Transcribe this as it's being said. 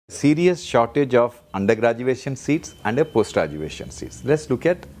Serious shortage of undergraduation seats and a post-graduation seats. Let's look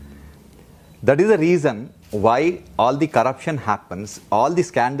at that is the reason why all the corruption happens, all the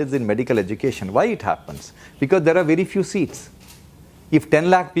scandals in medical education, why it happens? Because there are very few seats. If 10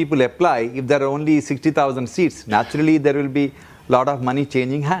 lakh people apply, if there are only 60,000 seats, naturally there will be a lot of money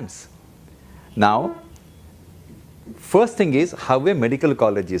changing hands. Now, first thing is how a medical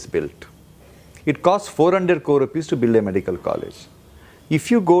college is built. It costs 400 crore rupees to build a medical college. If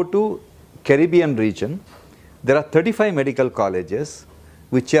you go to Caribbean region, there are 35 medical colleges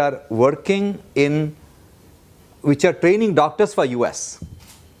which are training doctors for US,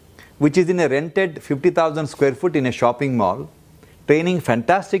 which is in a rented 50,000 square foot in a shopping mall, training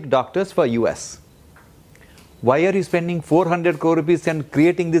fantastic doctors for US. Why are you spending 400 crore rupees and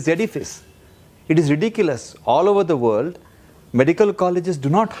creating this edifice? It is ridiculous. All over the world, medical colleges do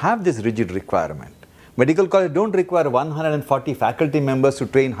not have this rigid requirement. Medical colleges don't require 140 faculty members to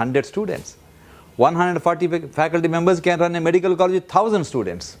train 100 students. 140 faculty members can run a medical college with 1,000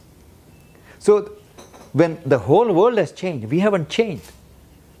 students. So when the whole world has changed, we haven't changed.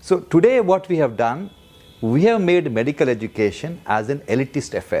 So today what we have done, we have made medical education as an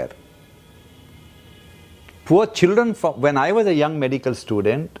elitist affair. Poor children, when I was a young medical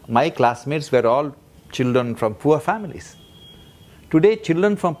student, my classmates were all children from poor families. Today,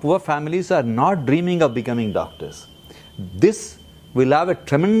 children from poor families are not dreaming of becoming doctors. This will have a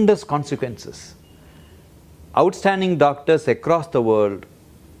tremendous consequences. Outstanding doctors across the world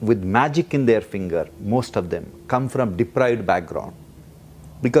with magic in their finger, most of them come from deprived background.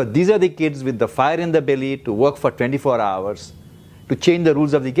 Because these are the kids with the fire in the belly to work for 24 hours to change the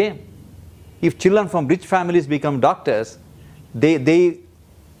rules of the game. If children from rich families become doctors, they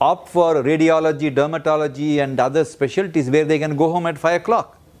opt for radiology, dermatology and other specialties where they can go home at 5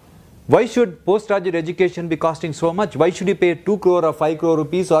 o'clock. Why should postgraduate education be costing so much? Why should you pay 2 crore or 5 crore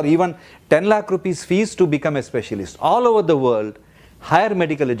rupees or even 10 lakh rupees fees to become a specialist? All over the world, higher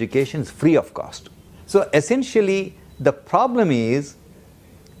medical education is free of cost. So essentially, the problem is,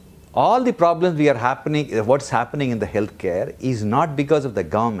 all the problems what's happening in the healthcare is not because of the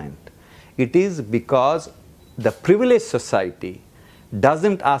government. It is because the privileged society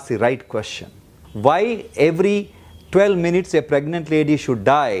doesn't ask the right question. Why every 12 minutes a pregnant lady should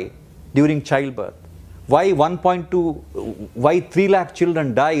die during childbirth? Why 3 lakh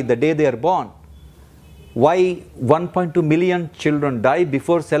children die the day they are born? Why 1.2 million children die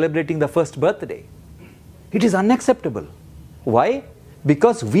before celebrating the first birthday? It is unacceptable. Why?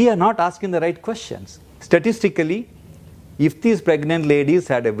 Because we are not asking the right questions. Statistically, if these pregnant ladies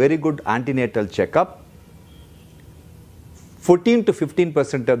had a very good antenatal checkup, 14 to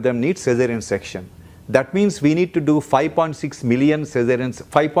 15% of them need cesarean section. That means we need to do 5.2 million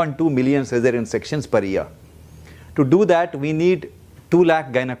cesarean sections per year. To do that, we need 2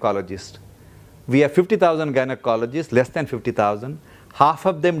 lakh gynecologists. We have 50,000 gynecologists, less than 50,000. Half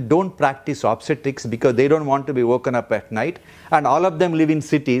of them don't practice obstetrics because they don't want to be woken up at night, and all of them live in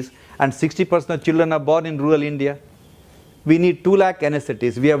cities, and 60% of children are born in rural India. We need 2 lakh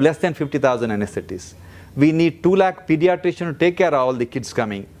anesthetists. We have less than 50,000 anesthetists. We need 2 lakh pediatricians to take care of all the kids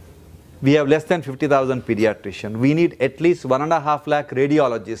coming. We have less than 50,000 pediatricians. We need at least 1.5 lakh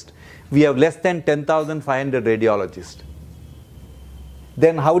radiologists. We have less than 10,500 radiologists.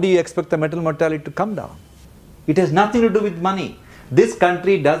 Then how do you expect the maternal mortality to come down? It has nothing to do with money. This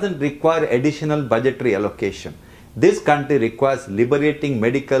country doesn't require additional budgetary allocation. This country requires liberating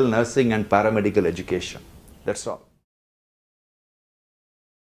medical, nursing and paramedical education. That's all.